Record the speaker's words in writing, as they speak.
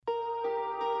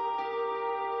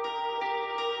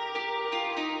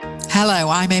Hello,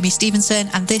 I'm Amy Stevenson,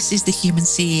 and this is The Human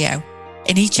CEO.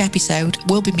 In each episode,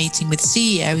 we'll be meeting with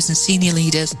CEOs and senior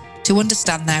leaders to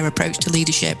understand their approach to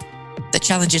leadership, the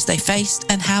challenges they faced,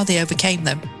 and how they overcame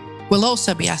them. We'll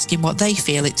also be asking what they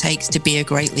feel it takes to be a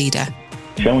great leader.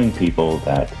 Showing people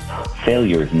that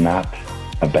failure is not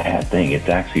a bad thing. It's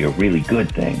actually a really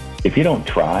good thing. If you don't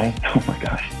try, oh my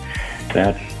gosh,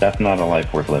 that's not a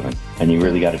life worth living. And you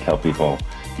really got to tell people,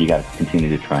 you got to continue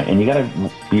to try. And you got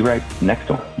to be right next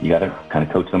to them. You got to kind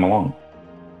of coach them along.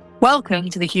 Welcome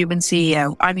to The Human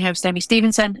CEO. I'm your host, Amy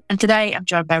Stevenson, and today I'm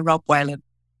joined by Rob Whalen.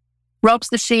 Rob's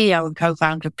the CEO and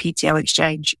co-founder of PTO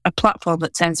Exchange, a platform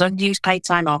that turns unused paid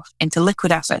time off into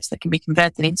liquid assets that can be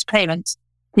converted into payments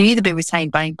to either be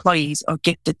retained by employees or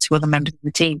gifted to other members of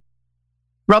the team.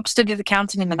 Rob studied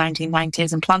accounting in the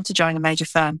 1990s and planned to join a major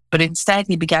firm, but instead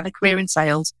he began a career in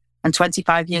sales and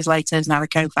 25 years later is now the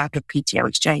co-founder of PTO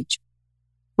Exchange.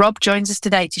 Rob joins us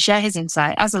today to share his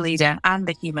insight as a leader and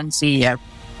a human CEO.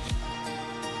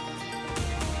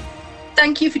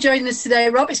 Thank you for joining us today,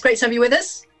 Rob. It's great to have you with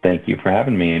us. Thank you for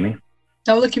having me, Amy.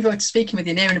 I'm looking forward to speaking with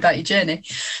you and hearing about your journey.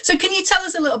 So can you tell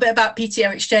us a little bit about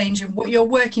PTO Exchange and what you're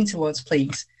working towards,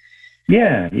 please?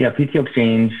 Yeah. PTO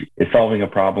Exchange is solving a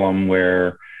problem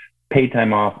where paid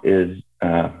time off is,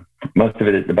 most of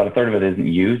it is, about a third of it isn't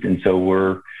used. And so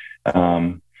we're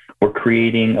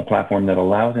creating a platform that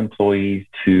allows employees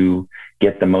to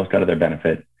get the most out of their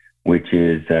benefit, which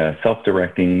is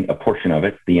self-directing a portion of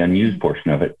it, the unused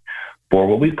portion of it, for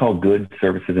what we call goods,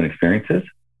 services, and experiences.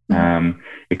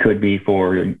 It could be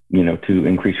for, to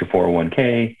increase your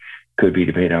 401k, could be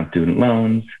to pay down student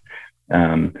loans.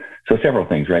 So several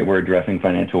things, right? We're addressing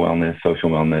financial wellness, social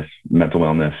wellness, mental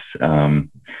wellness. And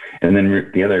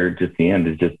then the end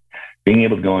is just being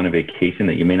able to go on a vacation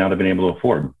that you may not have been able to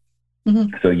afford.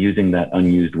 Mm-hmm. So using that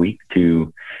unused week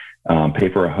to pay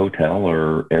for a hotel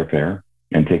or airfare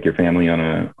and take your family on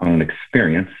an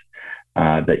experience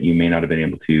that you may not have been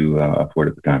able to afford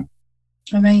at the time.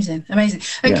 Amazing. And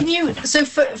can you, so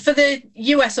for the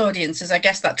US audiences, I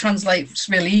guess that translates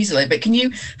really easily, but can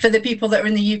you, for the people that are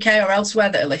in the UK or elsewhere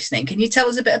that are listening, can you tell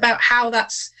us a bit about how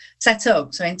that's set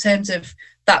up? So in terms of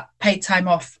that paid time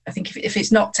off, I think if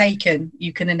it's not taken,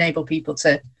 you can enable people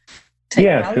to take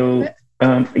value of it.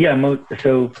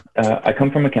 I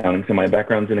come from accounting, so my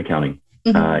background's in accounting.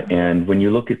 Mm-hmm. And when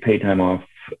you look at paid time off,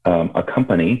 a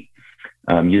company,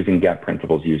 using GAAP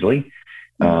principles usually,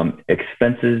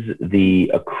 expenses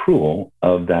the accrual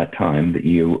of that time that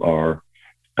you are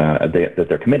that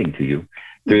they're committing to you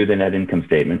through the net income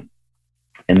statement,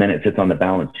 and then it sits on the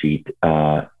balance sheet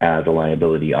as a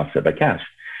liability offset by cash.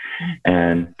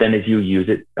 And then as you use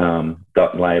it, the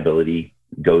liability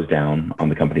goes down on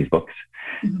the company's books.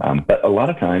 But a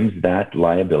lot of times that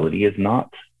liability is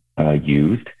not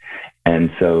used,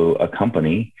 and so a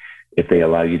company, if they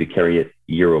allow you to carry it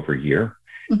year over year,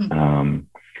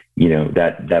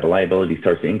 that liability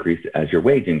starts to increase as your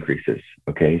wage increases.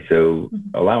 Okay. So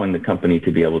allowing the company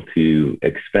to be able to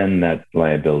expend that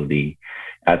liability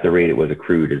at the rate it was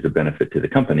accrued is a benefit to the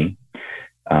company.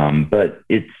 But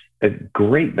it's a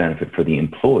great benefit for the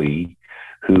employee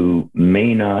who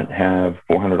may not have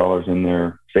 $400 in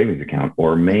their savings account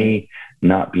or may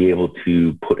not be able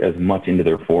to put as much into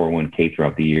their 401k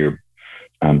throughout the year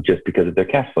just because of their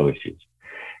cash flow issues.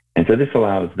 And so this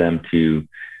allows them to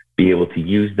be able to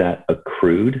use that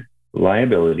accrued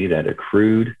liability, that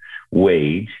accrued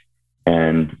wage,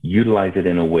 and utilize it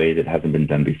in a way that hasn't been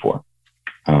done before.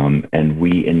 And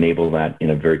we enable that in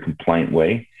a very compliant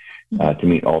way to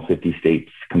meet all 50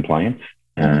 states compliance.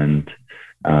 And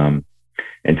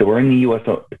so we're in the U.S.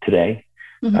 today.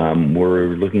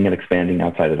 We're looking at expanding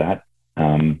outside of that.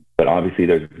 But obviously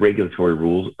there's regulatory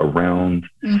rules around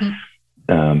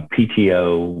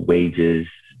PTO, wages,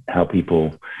 how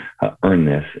people earn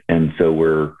this. And so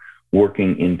we're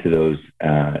working into those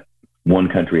one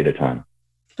country at a time.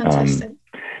 Fantastic.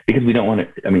 Because we don't want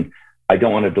to, I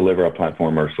don't want to deliver a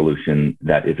platform or a solution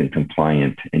that isn't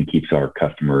compliant and keeps our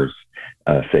customers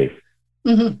safe.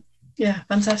 Mm-hmm. Yeah,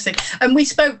 fantastic. And we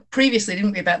spoke previously,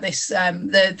 didn't we, about this,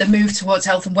 the move towards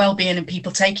health and well-being and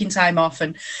people taking time off.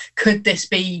 And could this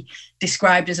be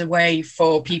described as a way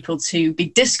for people to be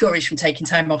discouraged from taking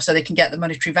time off so they can get the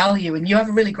monetary value? And you have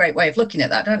a really great way of looking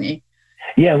at that, don't you?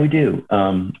 Yeah, we do.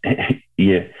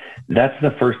 Yeah, that's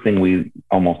the first thing we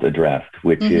almost addressed,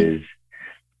 which is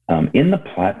in the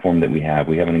platform that we have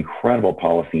an incredible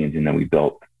policy engine that we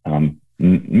built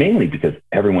mainly because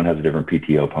everyone has a different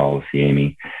PTO policy,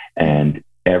 Amy, and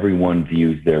everyone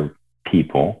views their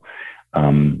people,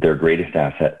 their greatest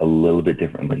asset, a little bit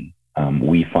differently.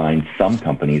 We find some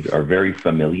companies are very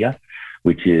familiar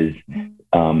which is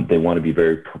they want to be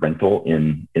very parental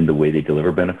in the way they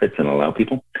deliver benefits and allow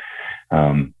people.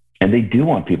 And they do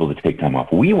want people to take time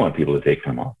off. We want people to take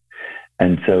time off.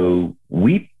 And so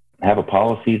we have a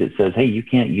policy that says, hey, you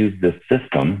can't use this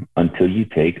system until you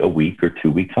take a week or 2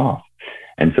 weeks off.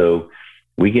 And so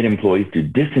we get employees to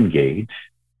disengage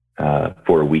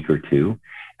for a week or two,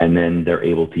 and then they're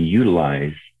able to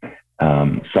utilize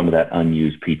some of that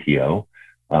unused PTO,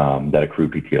 that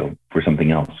accrued PTO, for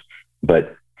something else.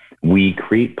 But we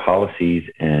create policies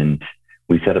and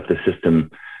we set up the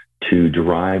system to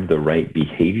drive the right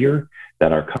behavior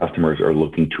that our customers are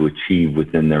looking to achieve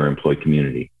within their employee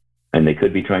community. And they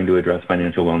could be trying to address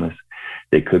financial wellness.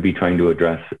 They could be trying to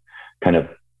address kind of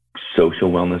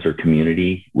social wellness or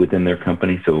community within their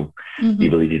company. So the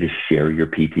ability to share your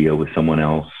PTO with someone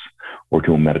else, or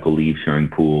to a medical leave sharing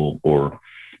pool, or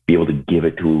be able to give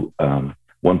it to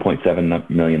 1.7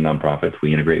 million nonprofits.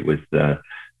 We integrate with the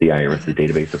IRS's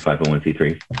database of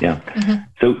 501c3s. Yeah.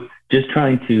 So just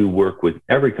trying to work with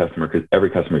every customer, because every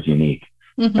customer is unique,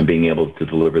 and being able to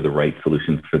deliver the right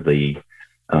solutions for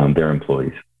their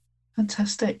employees.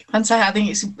 Fantastic. I think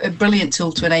it's a brilliant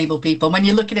tool to enable people. When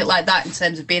you look at it like that, in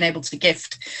terms of being able to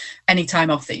gift any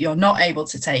time off that you're not able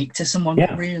to take to someone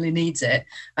who really needs it,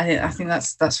 I think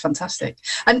that's fantastic.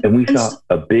 And we saw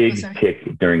a big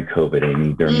kick during COVID,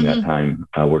 Amy, during that time,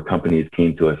 where companies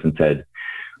came to us and said,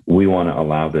 we want to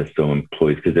allow this to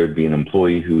employees, because there'd be an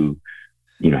employee who,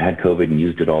 had COVID and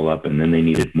used it all up, and then they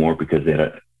needed more because they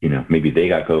had maybe they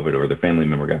got COVID or their family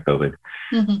member got COVID.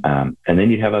 And then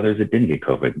you'd have others that didn't get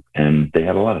COVID and they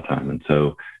had a lot of time. And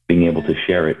so being able to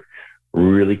share it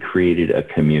really created a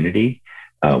community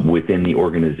within the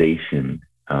organization.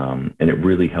 And it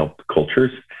really helped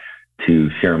cultures to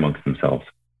share amongst themselves.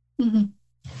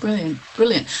 Brilliant.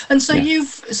 And so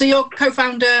you're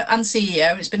co-founder and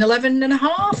CEO. It's been 11 and a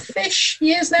half-ish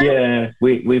years now? Yeah,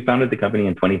 we founded the company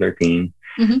in 2013.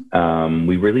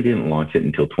 We really didn't launch it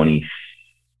until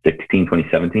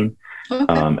 2017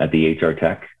 at the HR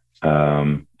Tech.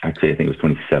 Actually, I think it was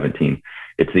 2017.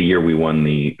 It's the year we won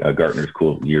the Gartner's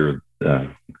Cool Vendor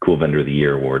of the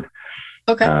Year award.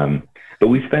 But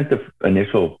we spent the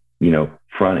initial,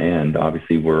 front end.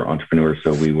 Obviously, we're entrepreneurs,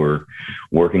 so we were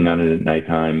working on it at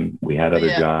nighttime. We had other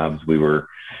jobs. We were,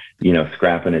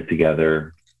 scrapping it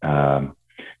together.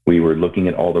 We were looking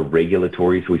at all the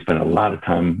regulatory, so we spent a lot of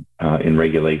time in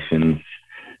regulations.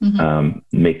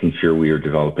 Making sure we were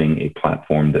developing a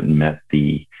platform that met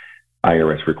the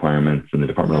IRS requirements and the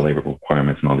Department of Labor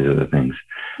requirements and all these other things.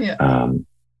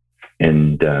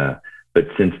 But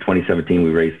since 2017, we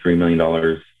raised $3 million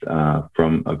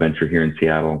from a venture here in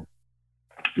Seattle.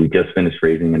 We just finished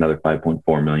raising another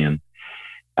 $5.4 million.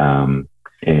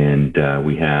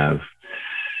 We have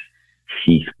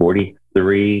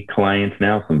 43 clients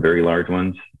now, some very large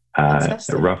ones,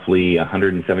 roughly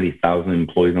 170,000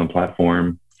 employees on the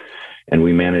platform. And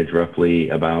we manage roughly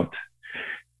about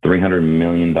 $300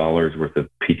 million worth of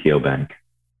PTO bank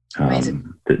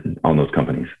on those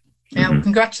companies. Yeah,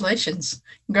 congratulations.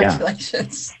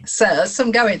 So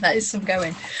some going. That is some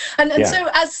going. And so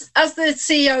as the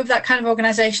CEO of that kind of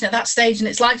organization at that stage in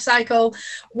its life cycle,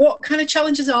 what kind of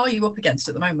challenges are you up against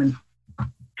at the moment?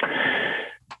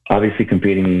 Obviously,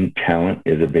 competing talent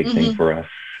is a big thing for us.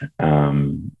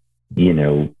 In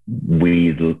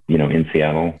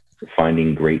Seattle,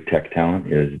 finding great tech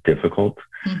talent is difficult,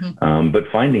 but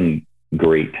finding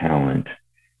great talent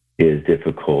is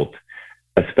difficult,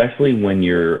 especially when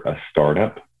you're a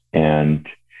startup and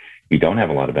you don't have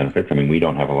a lot of benefits. I mean, we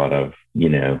don't have a lot of,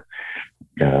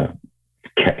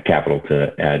 capital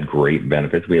to add great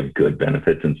benefits. We have good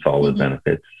benefits and solid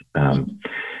benefits.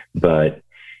 But,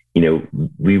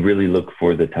 we really look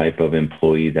for the type of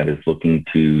employee that is looking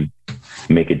to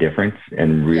make a difference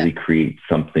and really create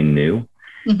something new.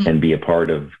 And be a part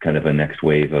of kind of a next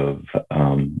wave of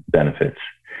benefits.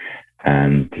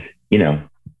 And,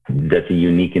 that's a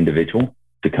unique individual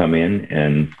to come in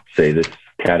and say, this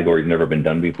category's never been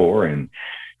done before, and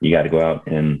you got to go out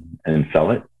and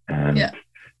sell it. And,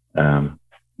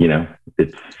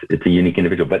 it's a unique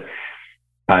individual. But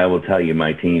I will tell you,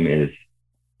 my team is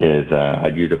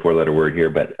I'd use a 4-letter word here,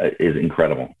 but is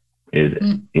incredible, is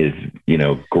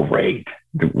great.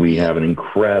 We have an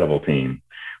incredible team.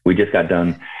 We just got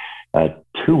done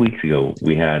 2 weeks ago.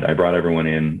 I brought everyone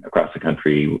in across the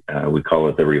country. We call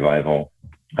it the Revival,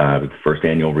 the first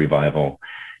annual Revival,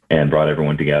 and brought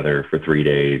everyone together for 3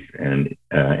 days and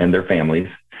their families.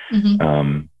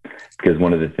 Because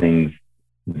one of the things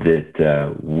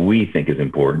that we think is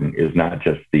important is not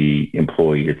just the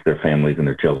employee, it's their families and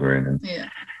their children.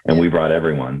 And we brought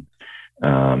everyone.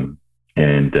 So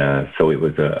it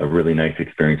was a really nice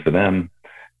experience for them.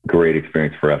 great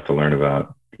experience for us to learn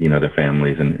about, their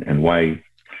families and why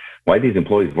these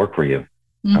employees work for you.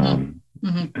 And,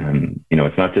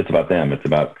 it's not just about them, it's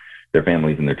about their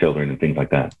families and their children and things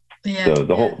like that. So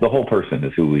the whole person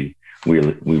is who we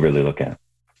really look at.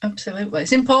 Absolutely.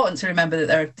 It's important to remember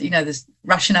that there's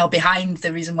rationale behind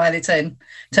the reason why they turn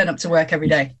up to work every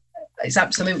day. It's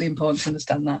absolutely important to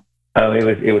understand that. Oh, it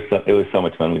was so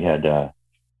much fun. We had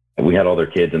all their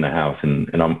kids in the house,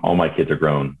 and all my kids are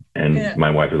grown. And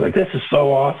my wife was like, "This is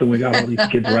so awesome! We got all these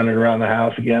kids running around the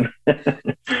house again."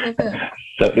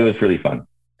 So it was really fun.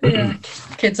 Yeah,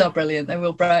 kids are brilliant. They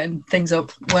will brighten things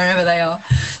up wherever they are.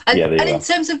 And in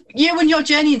terms of you and your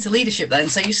journey into leadership then,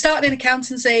 so you started in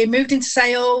accountancy, moved into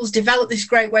sales, developed this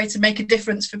great way to make a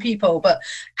difference for people. But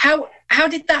how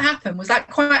did that happen? Was that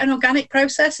quite an organic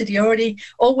process? Did you already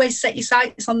always set your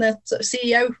sights on the sort of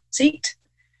CEO seat?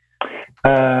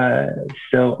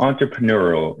 So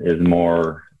entrepreneurial is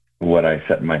more what I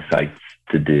set my sights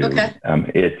to do. Okay.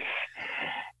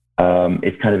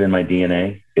 It's kind of in my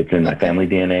DNA. It's in my family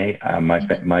DNA.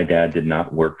 My dad did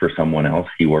not work for someone else.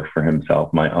 He worked for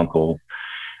himself. My uncle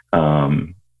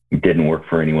didn't work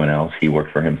for anyone else. He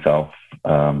worked for himself.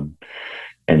 And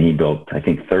he built, I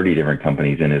think, 30 different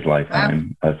companies in his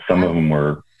lifetime. Some of them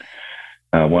were,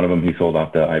 one of them he sold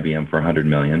off to IBM for $100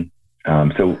 million.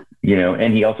 So,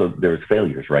 and he also, there was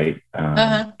failures, right?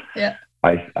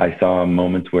 I saw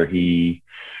moments where he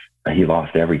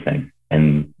lost everything.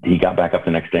 And he got back up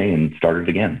the next day and started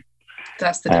again.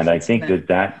 That's the and I think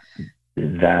that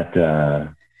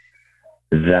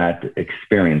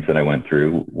experience that I went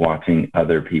through, watching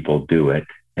other people do it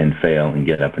and fail and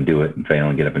get up and do it and fail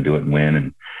and get up and do it and win.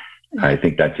 And I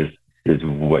think that just is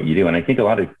what you do. And I think a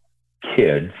lot of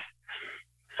kids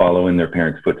follow in their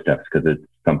parents' footsteps because it's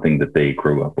something that they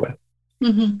grew up with.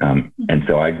 And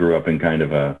so I grew up in kind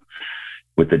of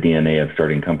with the DNA of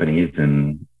starting companies,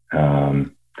 and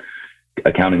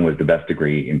accounting was the best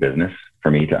degree in business for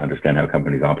me to understand how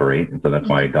companies operate. And so that's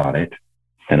why I got it.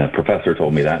 And a professor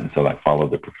told me that. And so I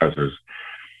followed the professors.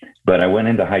 But I went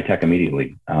into high tech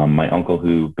immediately. My uncle,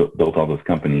 who built all those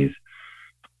companies,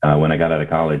 when I got out of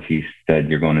college, he said,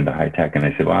 "You're going into high tech." And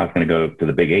I said, "Well, I was going to go to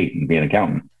the big 8 and be an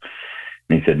accountant."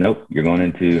 And he said, "Nope, you're going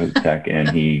into tech." And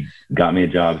he got me a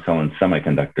job selling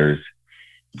semiconductors.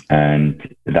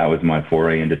 And that was my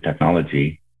foray into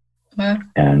technology.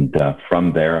 And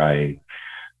from there, I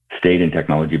stayed in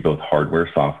technology, both hardware,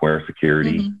 software,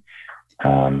 security.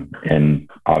 And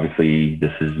obviously,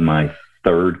 this is my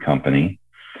third company.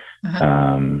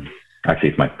 Actually,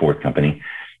 it's my fourth company.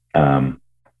 All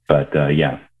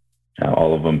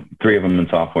of them, 3 of them in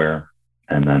software,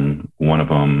 and then one of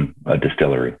them a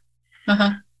distillery,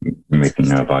 making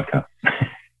vodka.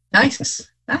 Nice.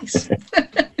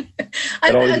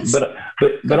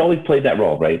 But always played that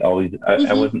role, right? Always,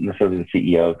 I wasn't necessarily the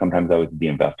CEO. Sometimes I was the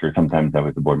investor. Sometimes I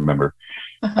was the board member.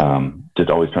 Just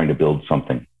always trying to build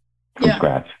something from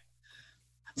scratch.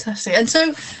 Fantastic. And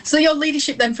so your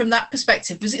leadership then, from that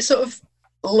perspective, was it sort of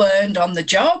learned on the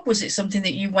job? Was it something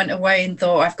that you went away and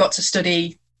thought, I've got to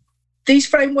study these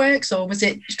frameworks, or was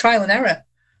it trial and error?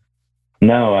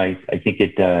 No, I think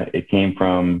it came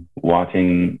from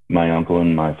watching my uncle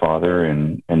and my father,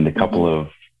 and a couple of,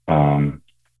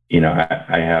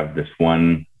 I have this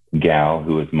one gal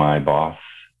who was my boss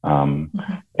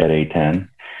at A10,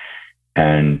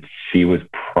 and she was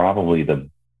probably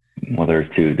there's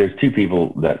two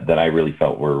people that I really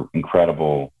felt were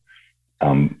incredible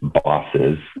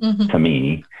bosses to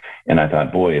me. And I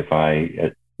thought, boy, if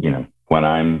I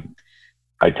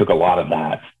took a lot of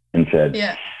that and said,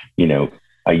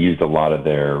 I used a lot of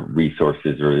their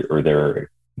resources or their,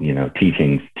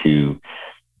 teachings to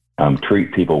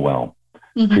treat people well,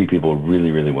 treat people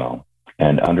really, really well,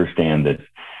 and understand that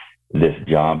this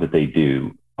job that they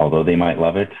do, although they might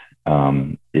love it,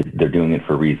 they're doing it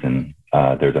for a reason.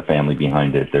 There's a family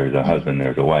behind it. There's a husband,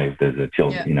 there's a wife, there's a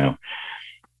children,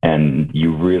 and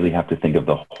you really have to think of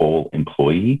the whole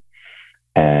employee.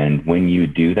 And when you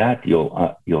do that,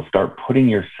 you'll start putting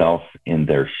yourself in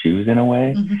their shoes in a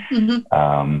way,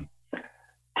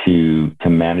 to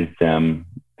manage them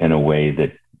in a way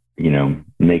that,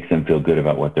 makes them feel good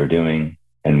about what they're doing.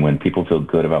 And when people feel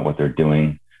good about what they're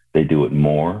doing, they do it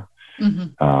more.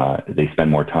 They spend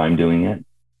more time doing it,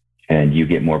 and you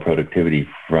get more productivity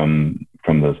from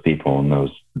those people and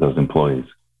those employees.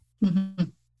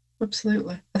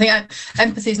 Absolutely. I think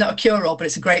empathy is not a cure-all, but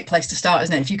it's a great place to start,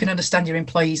 isn't it? If you can understand your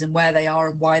employees and where they are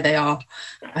and why they are,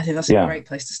 I think that's a great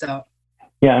place to start.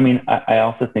 Yeah, I mean, I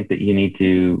also think that you need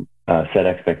to set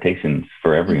expectations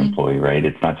for every employee, right?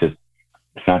 It's not just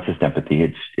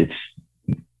empathy. It's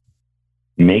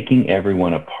making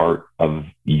everyone a part of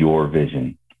your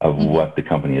vision of what the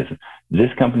company is.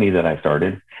 This company that I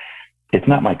started, it's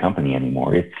not my company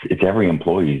anymore. It's every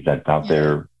employee that's out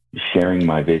there sharing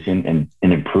my vision and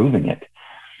improving it.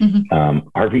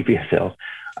 Our VP of sales,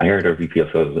 I hired our VP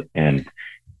of sales, and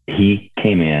he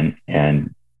came in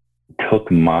and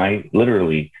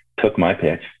literally took my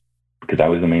pitch, because I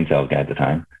was the main sales guy at the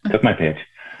time, took my pitch,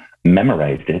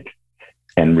 memorized it,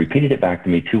 and repeated it back to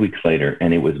me 2 weeks later,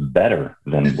 and it was better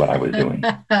than what I was doing.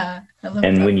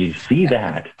 And when you see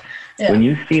that,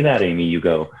 Amy, you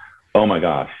go, oh my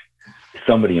gosh,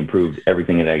 somebody improved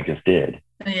everything that I just did.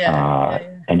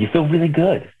 And you feel really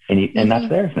good, and that's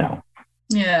theirs now.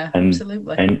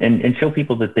 Absolutely. And show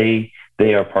people that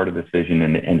they are part of this vision,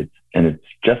 and it's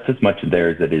just as much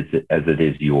theirs as it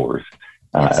is yours,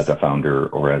 as a founder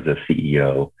or as a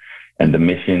CEO. And the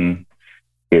mission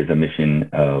is a mission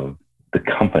of the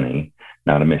company,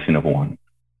 not a mission of one.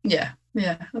 Yeah,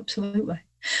 absolutely.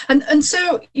 And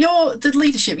so the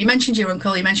leadership, you mentioned your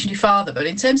uncle, you mentioned your father, but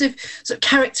in terms of sort of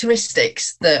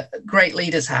characteristics that great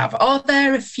leaders have, are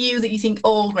there a few that you think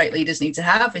all great leaders need to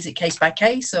have? Is it case by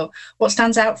case, or what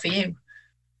stands out for you?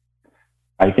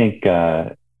 I think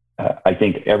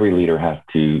every leader has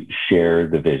to share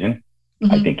the vision.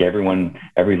 I think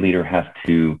every leader has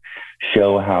to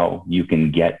show how you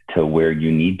can get to where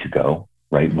you need to go,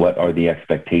 right? What are the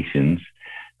expectations?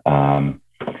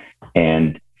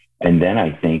 And then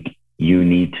I think you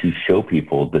need to show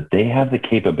people that they have the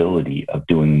capability of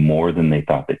doing more than they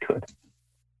thought they could.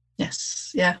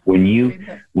 Yes. Yeah. When you're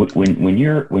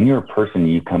a person,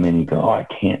 you come in and you go, oh, I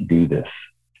can't do this.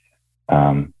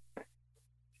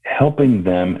 Helping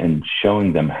them and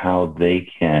showing them how they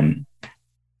can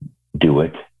do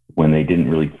it when they didn't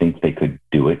really think they could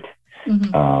do it,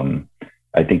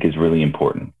 I think is really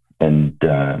important. And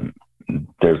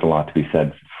there's a lot to be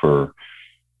said for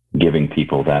giving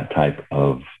people that type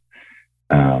of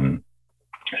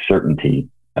certainty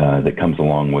that comes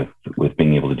along with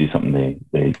being able to do something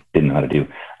they didn't know how to do.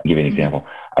 I'll give you an example.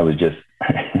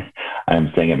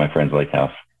 I'm staying at my friend's lake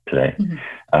house today,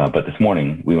 but this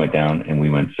morning we went down and we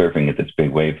went surfing at this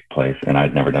big wave place, and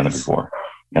I'd never done it before.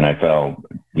 And I fell,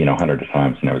 hundreds of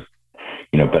times, and I was,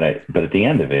 but at the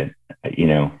end of it,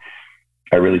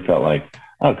 I really felt like,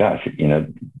 oh gosh, I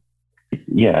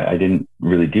didn't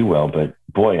really do well, but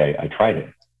boy, I tried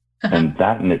it. And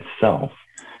that in itself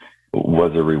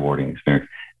was a rewarding experience.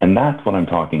 And that's what I'm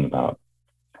talking about.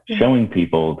 Showing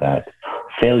people that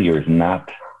failure is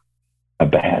not a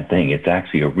bad thing. It's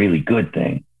actually a really good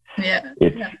thing.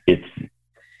 It's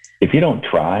if you don't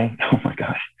try, oh my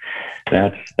gosh,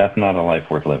 that's not a life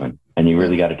worth living. And you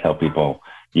really got to tell people,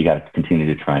 you got to continue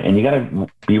to try, and you got to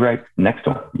be right next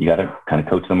to them. You got to kind of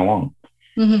coach them along,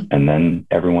 and then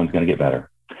everyone's going to get better.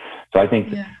 So I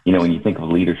think, when you think of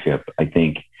leadership, I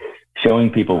think showing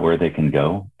people where they can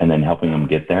go and then helping them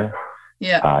get there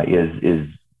is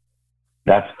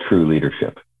that's true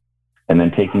leadership. And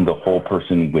then taking the whole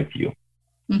person with you.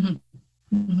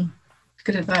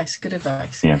 Good advice.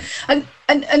 Yeah.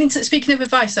 And speaking of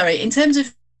advice, in terms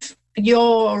of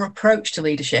your approach to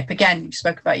leadership, again, you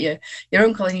spoke about your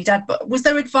uncle and your dad, but was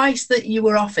there advice that you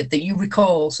were offered that you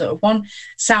recall, sort of one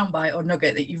soundbite or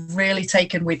nugget that you've really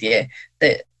taken with you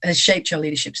that has shaped your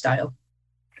leadership style?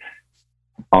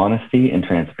 Honesty and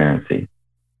transparency.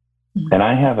 And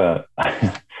I have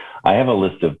a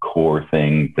list of core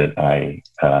things that I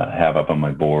have up on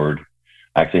my board.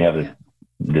 I actually have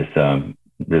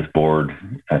this board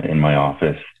in my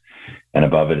office, and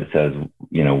above it says,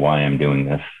 why I'm doing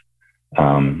this.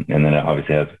 And then it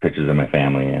obviously has pictures of my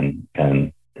family,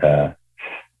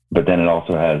 but then it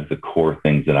also has the core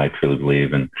things that I truly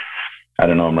believe. And I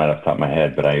don't know them right off the top of my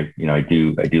head, but I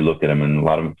do look at them, and a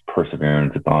lot of it's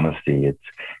perseverance, it's honesty,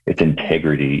 it's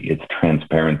integrity, it's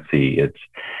transparency, it's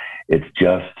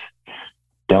just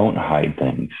don't hide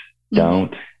things.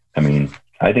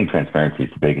 I think transparency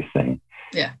is the biggest thing.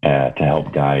 To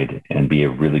help guide and be a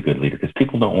really good leader, because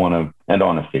people don't want to, and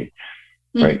honesty,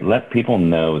 right? Let people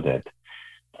know that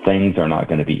things are not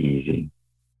going to be easy.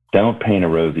 Don't paint a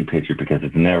rosy picture, because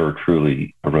it's never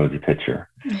truly a rosy picture.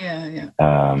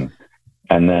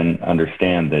 And then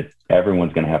understand that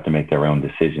everyone's going to have to make their own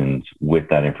decisions with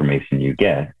that information you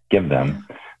give them.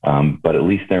 But at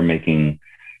least they're making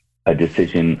a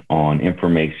decision on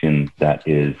information that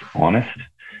is honest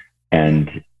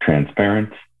and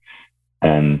transparent,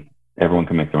 and everyone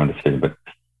can make their own decision. But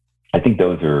I think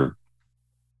those are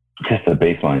just the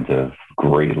baselines of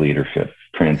great leadership.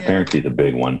 Transparency is a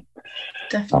big one.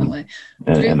 Definitely.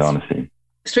 And honesty.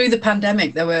 through the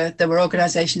pandemic, there were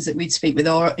organisations that we'd speak with,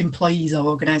 or employees or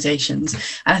organisations.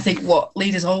 And I think what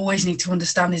leaders always need to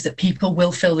understand is that people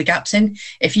will fill the gaps in.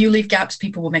 If you leave gaps,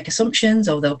 people will make assumptions,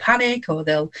 or they'll panic, or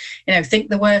they'll, think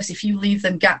the worst. If you leave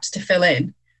them gaps to fill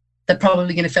in, they're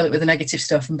probably going to fill it with the negative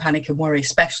stuff and panic and worry,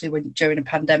 especially when during a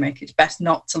pandemic. It's best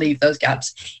not to leave those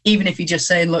gaps, even if you're just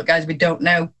saying, look, guys, we don't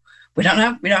know. We don't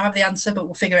have the answer, but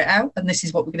we'll figure it out. And this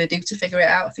is what we're going to do to figure it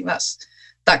out. I think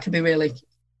that can be really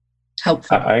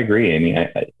helpful. I agree. I mean,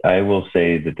 I will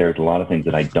say that there's a lot of things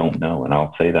that I don't know, and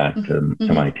I'll say that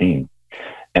to my team.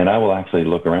 And I will actually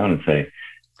look around and say,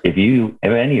 if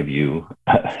any of you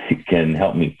can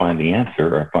help me find the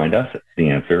answer, or find us the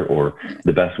answer, or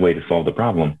the best way to solve the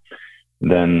problem,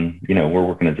 then, we're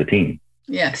working as a team.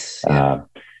 Yes.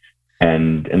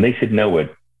 And they should know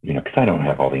what, because I don't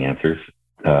have all the answers.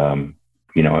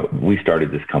 We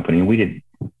started this company, and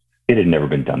it had never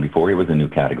been done before. It was a new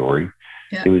category.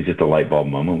 Yeah. It was just a light bulb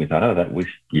moment. We thought,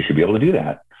 you should be able to do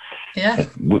that. Yeah.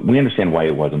 We understand why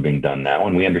it wasn't being done now,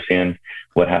 and we understand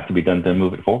what has to be done to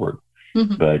move it forward.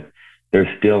 Mm-hmm. But there's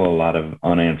still a lot of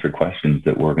unanswered questions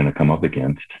that we're going to come up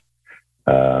against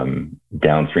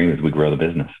downstream as we grow the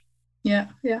business. Yeah,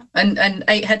 yeah. And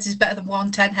 8 heads is better than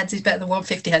 1, 10 heads is better than 1,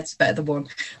 50 heads is better than 1.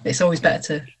 It's always better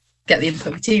to get the input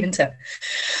of a team, isn't it?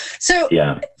 So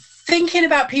thinking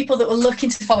about people that were looking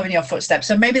to follow in your footsteps,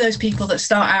 so maybe those people that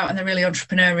start out and they're really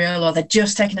entrepreneurial, or they're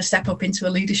just taking a step up into a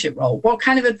leadership role, what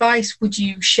kind of advice would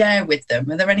you share with them?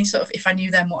 Are there any sort of, if I knew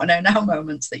then what I know now,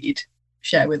 moments that you'd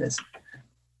share with us?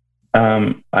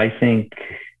 I think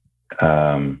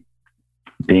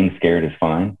being scared is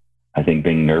fine. I think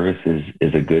being nervous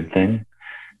is a good thing.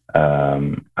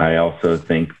 I also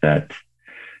think that,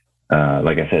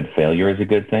 like I said, failure is a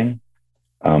good thing,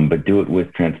 but do it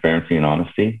with transparency and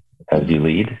honesty as you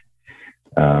lead.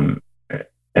 And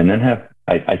then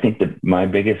I think that my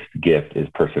biggest gift is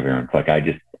perseverance. Like I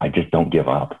just don't give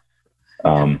up.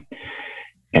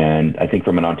 And I think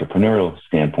from an entrepreneurial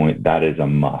standpoint, that is a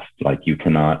must. Like you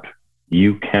cannot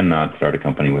start a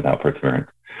company without perseverance,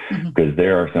 because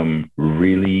there are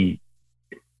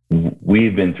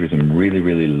we've been through some really,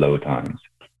 really low times.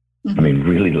 I mean,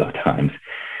 really low times,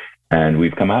 and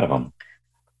we've come out of them.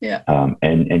 Yeah.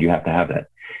 And you have to have that.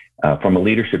 From a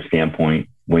leadership standpoint,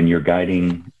 when you're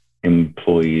guiding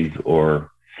employees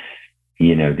or,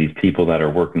 these people that are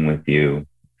working with you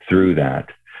through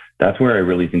that's where I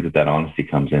really think that honesty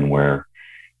comes in, where,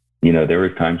 there were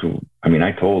times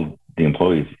I told the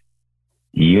employees,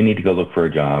 you need to go look for a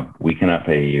job. We cannot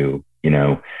pay you.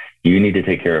 You need to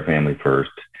take care of family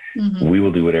first. We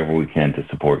will do whatever we can to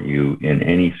support you in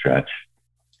any stretch.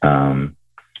 And,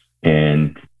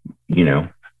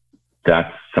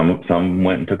 that's some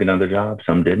went and took another job,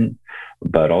 some didn't.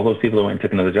 But all those people that went and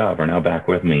took another job are now back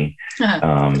with me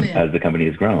as the company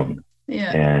has grown.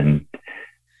 Yeah. And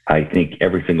I think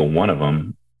every single one of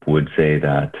them would say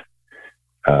that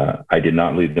I did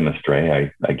not lead them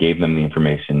astray. I gave them the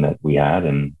information that we had,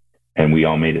 and we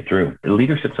all made it through.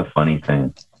 Leadership's a funny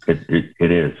thing.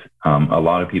 It is. A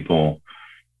lot of people,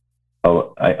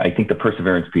 I think the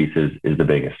perseverance piece is the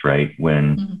biggest, right?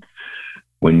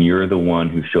 When you're the one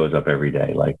who shows up every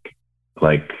day,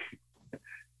 like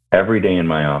every day in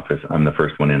my office, I'm the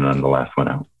first one in and I'm the last one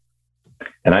out.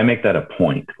 And I make that a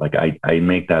point. Like I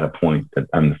make that a point that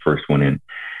I'm the first one in,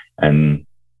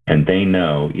 and they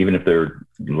know, even if they're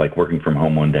like working from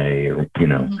home one day or,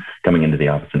 coming into the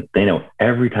office, and they know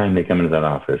every time they come into that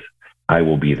office, I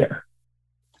will be there.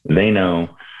 They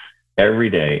know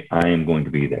every day I am going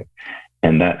to be there.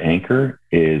 And that anchor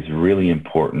is really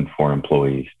important for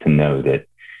employees to know that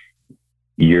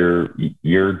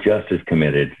you're just as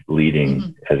committed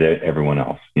leading as everyone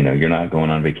else. You're not going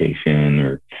on vacation,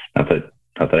 or not that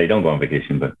I don't go on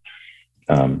vacation, but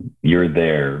you're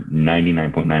there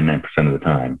 99.99% of the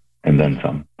time, and then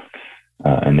some.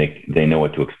 And they know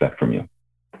what to expect from you.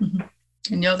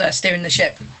 And you're there steering the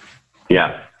ship.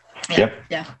 Yeah. Yep.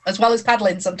 Yeah. As well as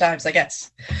paddling sometimes, I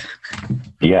guess.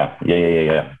 Yeah.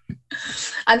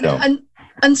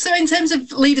 And so in terms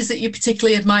of leaders that you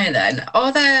particularly admire then,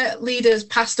 are there leaders,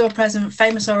 past or present,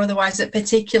 famous or otherwise, that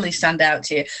particularly stand out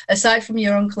to you, aside from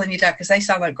your uncle and your dad, because they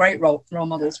sound like great role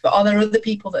models, but are there other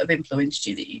people that have influenced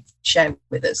you that you share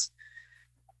with us?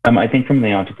 I think from the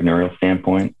entrepreneurial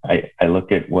standpoint, I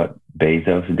looked at what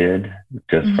Bezos did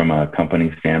just from a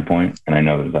company standpoint. And I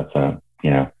know that's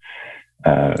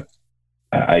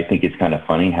I think it's kind of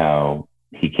funny how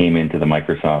he came into the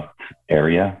Microsoft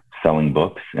area selling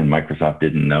books, and Microsoft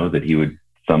didn't know that he would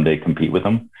someday compete with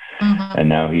them. And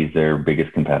now he's their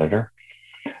biggest competitor.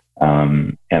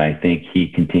 And I think he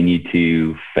continued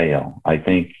to fail. I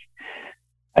think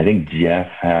I think Jeff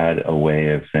had a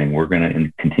way of saying, we're going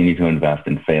to continue to invest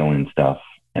and fail in stuff.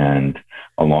 And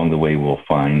along the way, we'll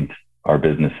find our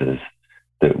businesses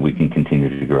that we can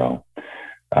continue to grow.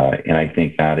 And I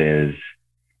think that is,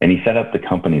 and he set up the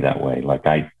company that way. Like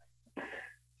I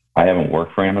haven't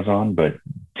worked for Amazon, but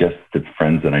just the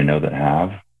friends that I know that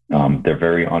have, they're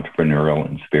very entrepreneurial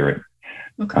in spirit.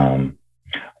 Okay.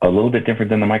 A little bit different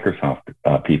than the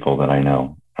Microsoft people that I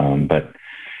know. But,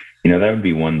 you know, that would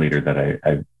be one leader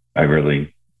that I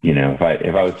really, you know, if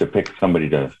I was to pick somebody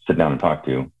to sit down and talk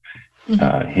to,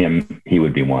 he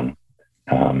would be one,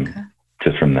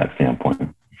 just from that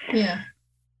standpoint. Yeah.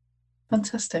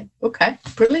 Fantastic. Okay,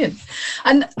 brilliant.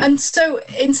 And so,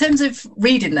 in terms of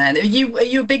reading, then, are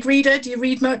you a big reader? Do you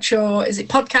read much, or is it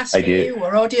podcasts for you,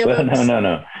 or audio? Well,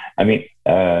 no. I mean,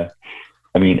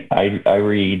 I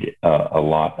read a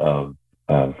lot of.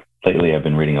 Lately, I've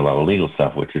been reading a lot of legal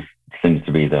stuff, which seems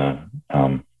to be the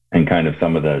and kind of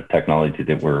some of the technology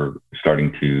that we're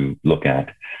starting to look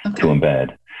at to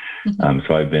embed.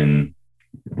 So I've been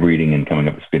reading and coming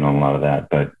up to speed on a lot of that,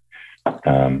 but.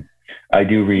 I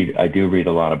do read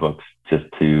a lot of books just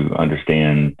to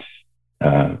understand,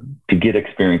 to get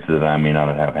experiences that I may not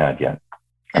have had yet.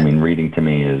 I mean, reading to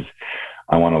me is,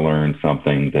 I want to learn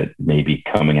something that may be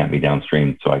coming at me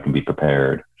downstream so I can be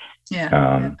prepared.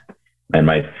 And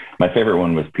my favorite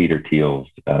one was Peter Thiel's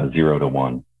 0 to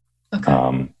 1,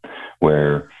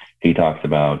 where he talks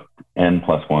about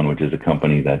N+1, which is a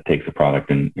company that takes a product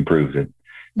and improves it.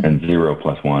 And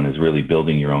 0+1 is really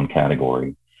building your own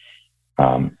category.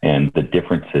 And the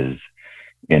differences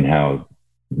in how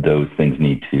those things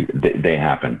they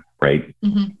happen, right?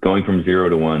 Going from 0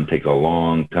 to 1 takes a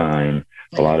long time,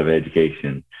 a lot of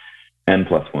education.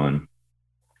 N+1,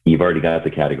 you've already got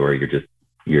the category.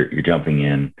 You're jumping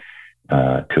in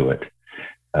to it.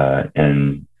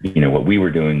 And you know, what we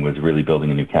were doing was really building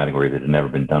a new category that had never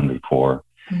been done before.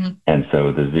 And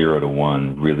so the 0 to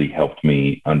 1 really helped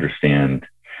me understand,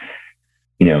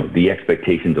 you know, the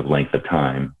expectations of length of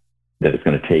time that it's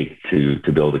going to take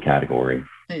to build a category.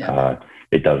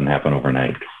 It doesn't happen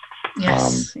overnight.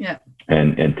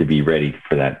 And to be ready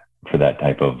for that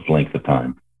type of length of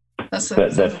time. That's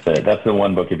the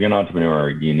one book. If you're an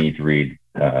entrepreneur, you need to read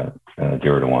 0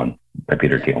 to 1 by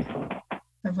Peter Thiel.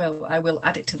 I will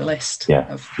add it to the list.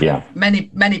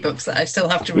 Many books that I still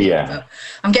have to read. But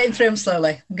I'm getting through them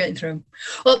slowly.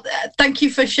 Well, thank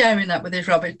you for sharing that with us,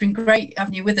 Rob. It's been great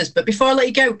having you with us. But before I let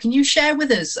you go, can you share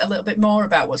with us a little bit more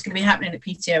about what's going to be happening at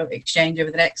PTO Exchange over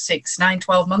the next 6, 9,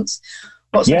 12 months?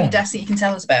 What's the new desk that you can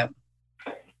tell us about?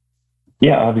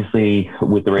 Yeah, obviously,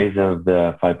 with the raise of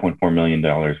the $5.4 million,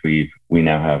 we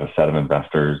now have a set of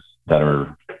investors that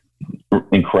are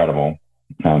incredible.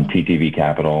 TTV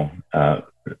Capital,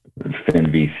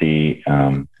 FinVC,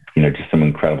 you know, just some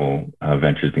incredible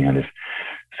ventures behind us.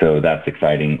 So that's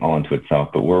exciting all into itself.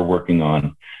 But we're working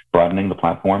on broadening the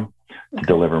platform to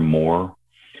deliver more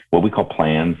what we call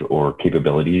plans or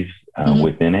capabilities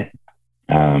within it.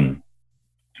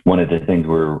 One of the things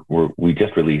we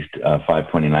just released a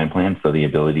 529 plan, so the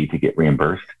ability to get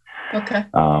reimbursed.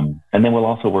 And then we'll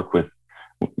also work with,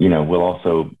 you know, we'll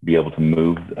also be able to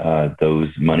move those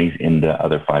monies into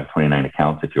other 529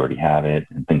 accounts if you already have it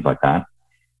and things like that.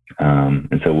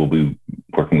 And so we'll be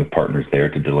working with partners there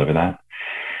to deliver that.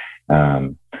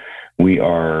 We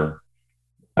are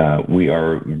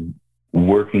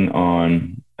working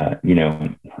on, you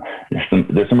know,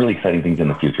 there's some really exciting things in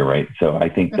the future, right? So I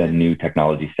think the new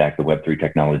technology stack, the Web3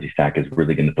 technology stack, is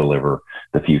really going to deliver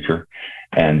the future.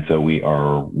 And so we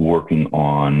are working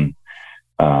on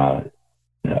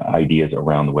ideas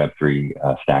around the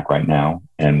Web3 stack right now,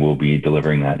 and we'll be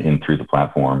delivering that in through the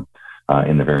platform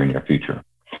in the very near future.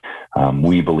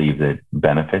 We believe that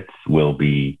benefits will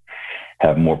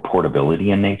have more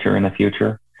portability in nature in the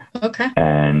future.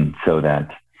 And so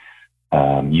that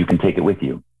you can take it with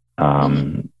you,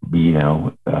 you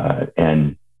know,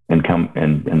 and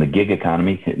the gig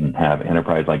economy can have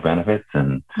enterprise-like benefits.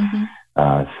 And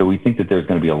so we think that there's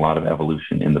going to be a lot of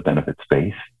evolution in the benefit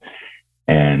space.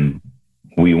 And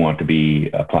we want to be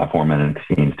a platform and an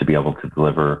exchange to be able to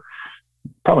deliver,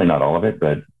 probably not all of it,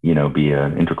 but, you know, be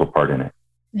an integral part in it.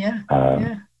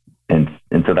 And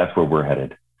so that's where we're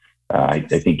headed. I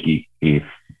think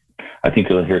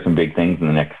you'll hear some big things in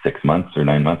the next 6 months or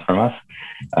 9 months from us.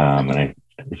 And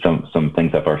some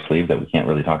things up our sleeve that we can't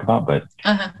really talk about, but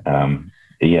some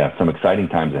exciting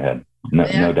times ahead.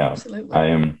 No doubt. Absolutely.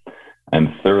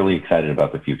 I'm thoroughly excited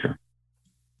about the future.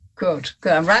 Good.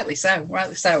 And rightly so.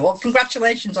 Well,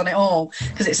 congratulations on it all,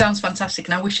 because it sounds fantastic,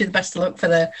 and I wish you the best of luck for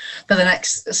the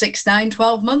next 6, 9,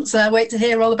 12 months. And I wait to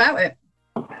hear all about it.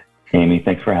 Amy,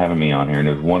 thanks for having me on here, and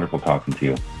it was wonderful talking to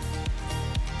you.